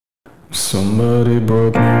Somebody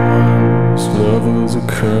broke me once, love was a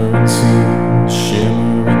currency,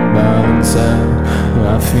 shimmering balance out.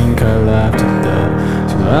 I think I laughed at that,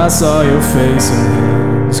 till I saw your face and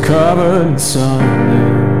hands covered in sun.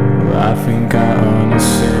 I think I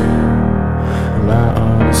understand, well, I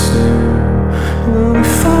understand. When we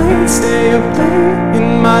fight, stay up late,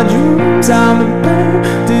 in my dreams I'm the blame.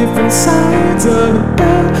 Different sides of the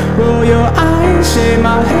bed, roll your eyes, shave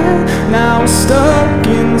my head. Now we're stuck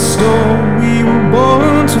in the storm we were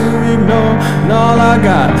born to ignore, and all I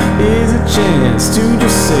got is a chance to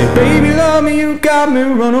just say, baby, love me, you got me,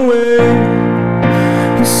 run away.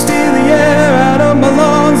 You steal the air out of my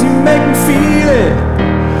lungs, you make me feel it.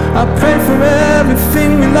 I pray for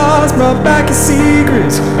everything we lost, brought back your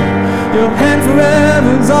secrets. Your hand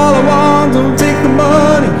forever's all I want. Don't take the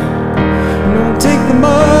money, don't take the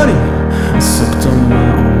money. I sipped on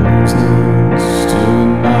my own knees, stood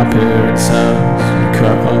in my parents' house, and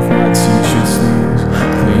cut off my t-shirt sleeves,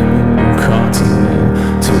 claiming new continent,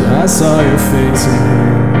 till I saw your face and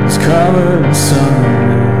hands covered in sun.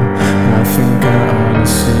 I think I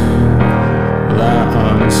understand, well,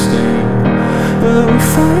 I understand. But we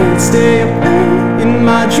fight, stay up late, in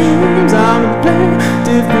my dreams I'm to blame.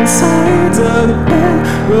 Different sides of the bed,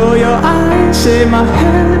 roll your eyes, shave my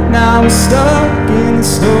head. Now we're stuck in the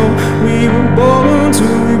storm we were born to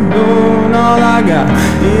ignore, and all I got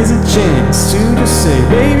is a chance to just say,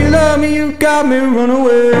 baby, love me, you got me, run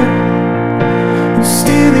away. You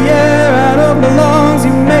steal the air out of my lungs,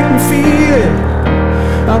 you make me feel it.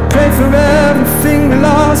 I pray for everything we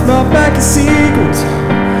lost, brought back your secrets.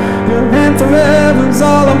 Your hand forever's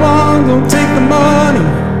all I want. Don't take the money,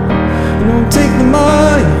 don't take the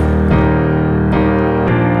money.